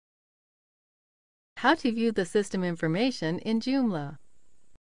How to view the system information in Joomla.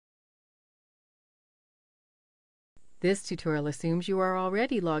 This tutorial assumes you are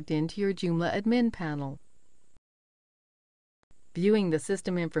already logged into your Joomla admin panel. Viewing the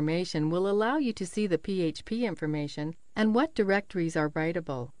system information will allow you to see the PHP information and what directories are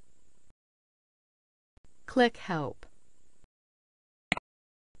writable. Click Help.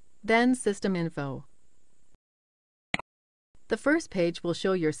 Then System Info. The first page will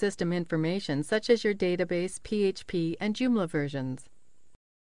show your system information such as your database, PHP, and Joomla versions.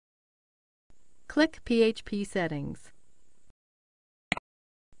 Click PHP Settings.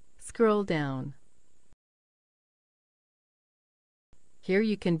 Scroll down. Here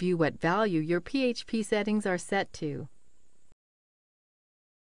you can view what value your PHP settings are set to.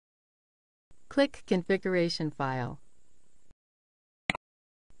 Click Configuration File.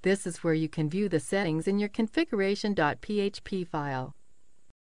 This is where you can view the settings in your configuration.php file.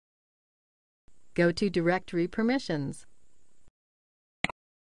 Go to Directory Permissions.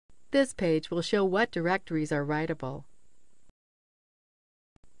 This page will show what directories are writable.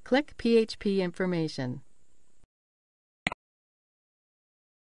 Click PHP Information.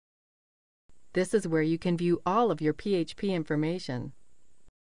 This is where you can view all of your PHP information.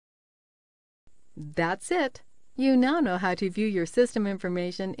 That's it! You now know how to view your system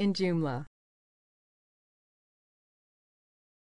information in Joomla.